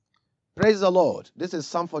Praise the Lord. This is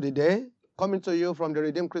Psalm for the Day, coming to you from the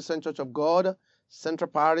Redeemed Christian Church of God, Central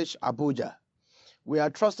Parish, Abuja. We are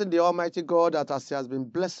trusting the Almighty God that as He has been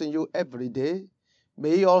blessing you every day,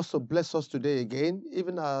 may He also bless us today again,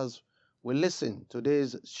 even as we listen to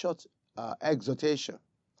today's short exhortation.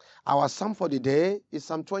 Our Psalm for the day is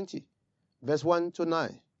Psalm 20, verse 1 to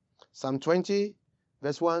 9. Psalm 20,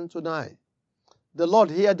 verse 1 to 9. The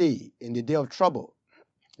Lord hear thee in the day of trouble.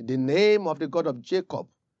 The name of the God of Jacob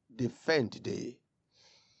defend thee.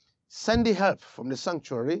 Send thee help from the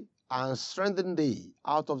sanctuary and strengthen thee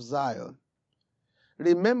out of Zion.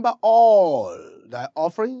 Remember all thy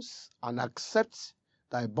offerings and accept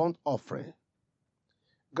thy burnt offering.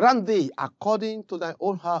 Grant thee according to thy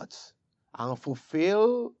own heart and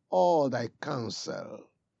fulfill all thy counsel.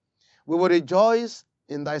 We will rejoice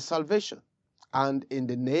in thy salvation, and in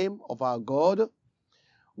the name of our God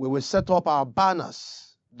we will set up our banners.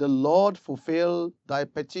 The Lord fulfill thy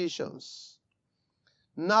petitions.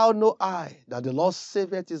 Now know I that the Lord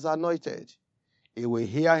saveth his anointed. He will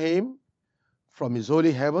hear him from his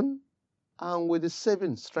holy heaven and with the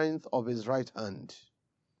saving strength of his right hand.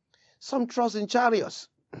 Some trust in chariots,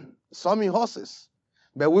 some in horses,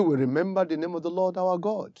 but we will remember the name of the Lord our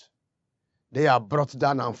God. They are brought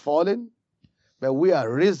down and fallen, but we are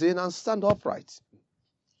risen and stand upright.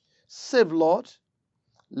 Save, Lord,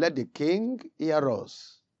 let the King hear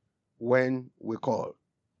us when we call.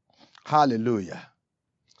 Hallelujah.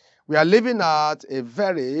 We are living at a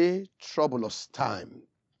very troublous time.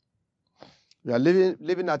 We are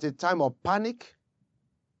living at a time of panic,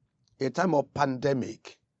 a time of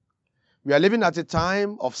pandemic. We are living at a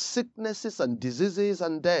time of sicknesses and diseases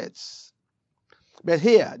and deaths. But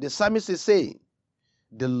here, the psalmist is saying,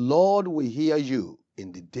 the Lord will hear you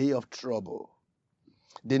in the day of trouble.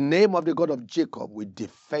 The name of the God of Jacob will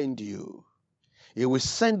defend you. He will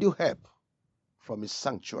send you help from his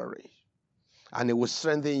sanctuary, and he will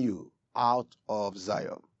strengthen you out of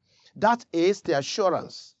Zion. That is the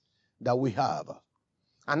assurance that we have.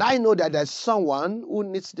 And I know that there's someone who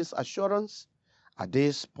needs this assurance at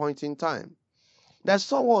this point in time. There's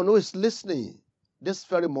someone who is listening this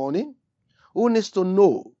very morning who needs to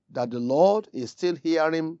know that the Lord is still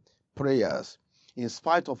hearing prayers in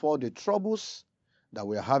spite of all the troubles that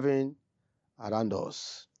we're having around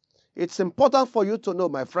us. It's important for you to know,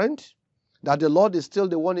 my friend, that the Lord is still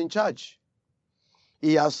the one in charge.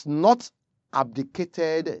 He has not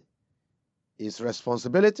abdicated his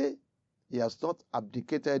responsibility. He has not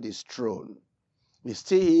abdicated his throne. He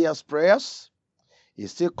still hears prayers. He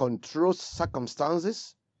still controls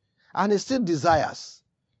circumstances. And he still desires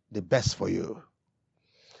the best for you.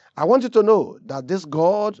 I want you to know that this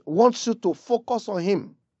God wants you to focus on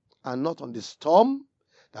him and not on the storm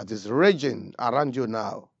that is raging around you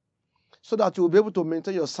now, so that you will be able to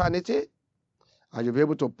maintain your sanity and you'll be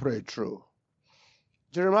able to pray through.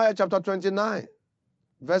 Jeremiah chapter 29,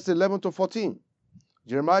 verse 11 to 14.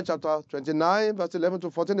 Jeremiah chapter 29, verse 11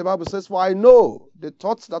 to 14, the Bible says, for I know the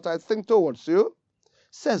thoughts that I think towards you,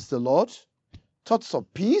 says the Lord, thoughts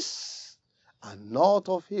of peace and not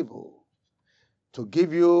of evil, to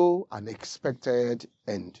give you an expected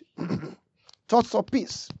end. Thoughts of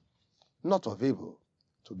peace, not of evil,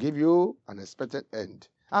 to give you an expected end.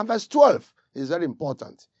 And verse 12 is very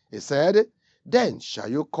important. He said, then shall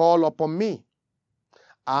you call upon me,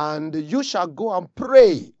 and you shall go and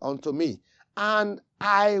pray unto me, and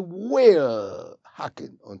I will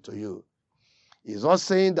hearken unto you. He's not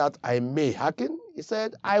saying that I may hearken. He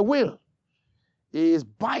said, I will. He is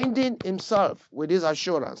binding himself with his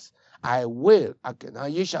assurance. I will hearken,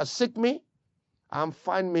 and you shall seek me and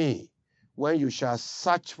find me when you shall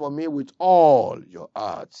search for me with all your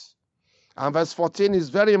hearts. And verse 14 is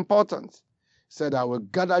very important. He said, I will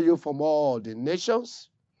gather you from all the nations.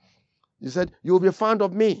 He said, you will be found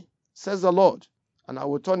of me, says the Lord, and I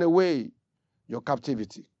will turn away your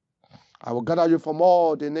captivity. I will gather you from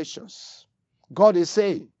all the nations. God is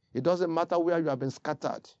saying, it doesn't matter where you have been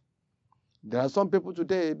scattered. There are some people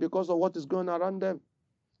today, because of what is going around them,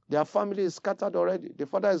 their family is scattered already. The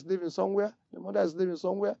father is living somewhere, the mother is living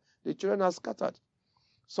somewhere, the children are scattered.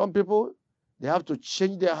 Some people, they have to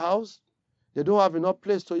change their house. They don't have enough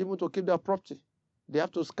place to even to keep their property. They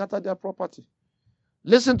have to scatter their property.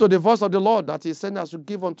 Listen to the voice of the Lord that he sent us to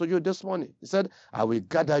give unto you this morning. He said, I will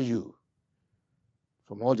gather you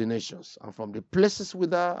from all the nations and from the places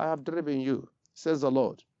whither I have driven you, says the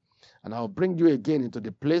Lord. And I will bring you again into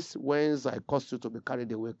the place whence I caused you to be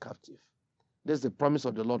carried away captive. This is the promise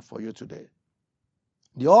of the Lord for you today.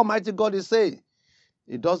 The Almighty God is saying,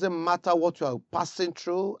 it doesn't matter what you are passing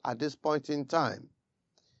through at this point in time.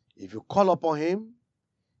 If you call upon him,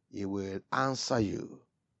 he will answer you.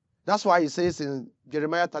 That's why he says in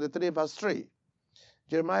Jeremiah 33 verse 3.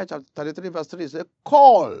 Jeremiah 33 verse 3 says,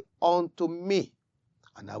 call unto me,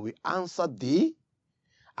 and I will answer thee,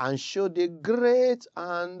 and show thee great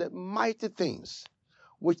and mighty things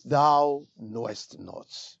which thou knowest not.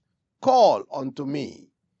 Call unto me,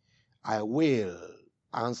 I will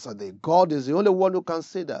answer thee. God is the only one who can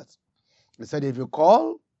say that. He said, if you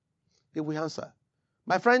call, he will answer.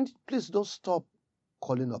 My friend, please don't stop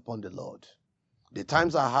calling upon the Lord. The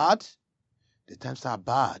times are hard. The times are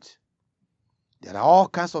bad. There are all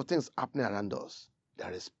kinds of things happening around us.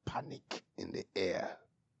 There is panic in the air.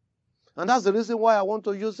 And that's the reason why I want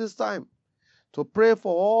to use this time to pray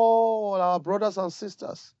for all our brothers and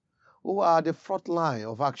sisters who are at the front line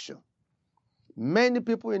of action. Many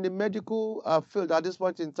people in the medical field at this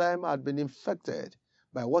point in time have been infected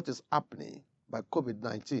by what is happening by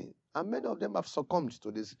COVID-19. And many of them have succumbed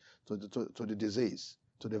to the disease,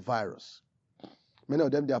 to the virus. Many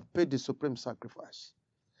of them, they have paid the supreme sacrifice.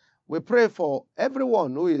 We pray for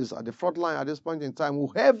everyone who is at the front line at this point in time,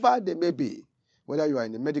 whoever they may be, whether you are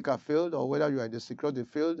in the medical field or whether you are in the security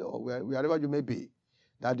field or wherever you may be,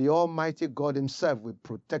 that the Almighty God himself will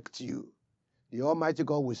protect you. The Almighty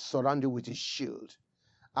God will surround you with his shield.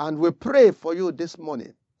 And we pray for you this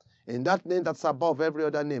morning in that name that's above every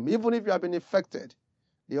other name. Even if you have been infected,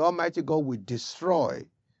 the Almighty God will destroy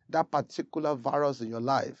that particular virus in your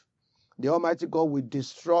life. The Almighty God will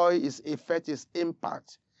destroy its effect, its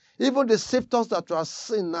impact. Even the symptoms that you are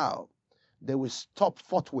seeing now, they will stop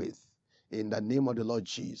forthwith in the name of the Lord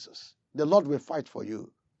Jesus. The Lord will fight for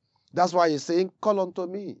you. That's why he's saying, call unto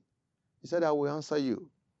me. He said, I will answer you.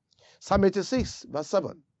 Psalm 86, verse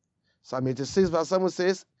 7. Psalm 86, verse 7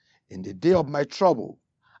 says, in the day of my trouble,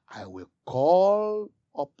 I will call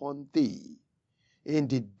upon thee. In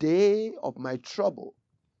the day of my trouble,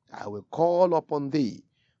 I will call upon thee,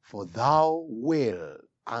 for thou wilt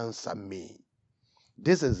answer me.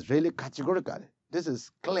 This is really categorical. This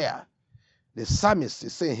is clear. The psalmist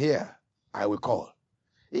is saying here, I will call.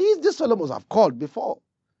 This fellow must have called before.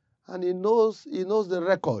 And he knows the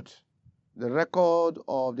record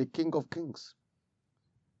of the King of Kings.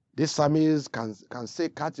 This psalmist can say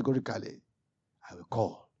categorically, I will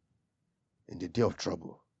call in the day of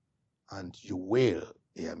trouble, and you will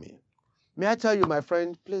hear me. May I tell you, my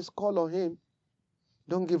friend, please call on him.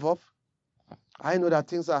 Don't give up. I know that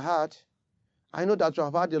things are hard. I know that you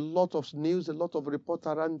have had a lot of news, a lot of reports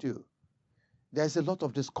around you. There's a lot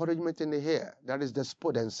of discouragement in the air. There is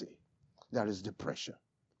despondency. There is depression.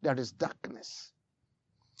 There is darkness.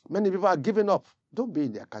 Many people are giving up. Don't be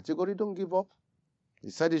in their category. Don't give up. He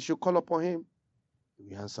said you should call upon him.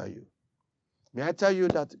 He will answer you. May I tell you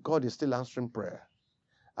that God is still answering prayer.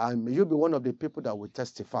 And may you be one of the people that will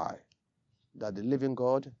testify that the living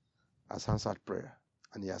God has answered prayer.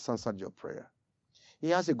 And he has answered your prayer. He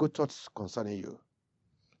has a good thought concerning you.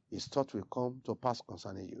 His thought will come to pass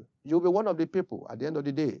concerning you. You'll be one of the people at the end of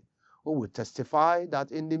the day who will testify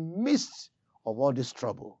that in the midst of all this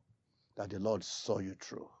trouble, that the Lord saw you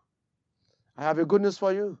through. I have a good news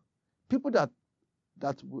for you. People that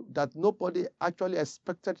nobody actually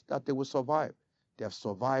expected that they will survive, they have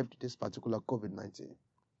survived this particular COVID-19.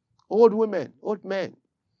 Old women, old men,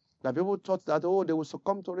 that people thought that, they will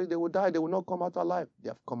succumb to it, they will die, they will not come out alive. They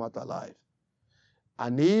have come out alive.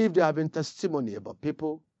 And if there have been testimony about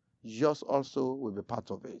people, yours also will be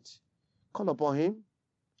part of it. Call upon him,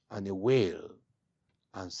 and he will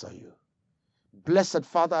answer you. Blessed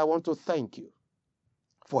Father, I want to thank you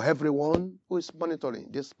for everyone who is monitoring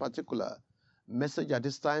this particular message at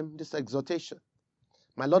this time, this exhortation.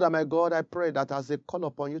 My Lord and my God, I pray that as they call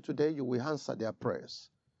upon you today, you will answer their prayers.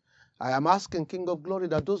 I am asking, King of Glory,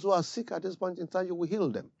 that those who are sick at this point in time, you will heal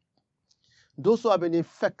them. Those who have been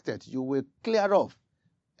infected, you will clear off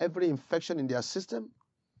every infection in their system.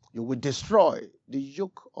 You will destroy the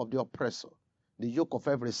yoke of the oppressor, the yoke of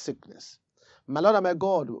every sickness. My Lord and my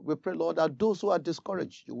God, we pray, Lord, that those who are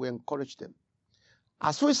discouraged, you will encourage them.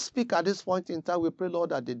 As we speak at this point in time, we pray, Lord,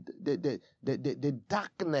 that the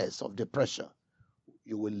darkness of depression,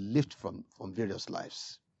 you will lift from various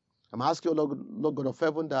lives. I'm asking you, Lord God of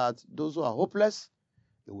heaven, that those who are hopeless,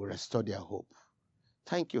 you will restore their hope.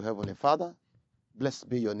 Thank you, Heavenly Father. Blessed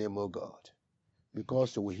be your name, O God,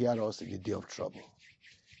 because you will hear us in the day of trouble.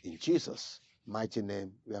 In Jesus' mighty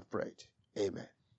name we have prayed. Amen.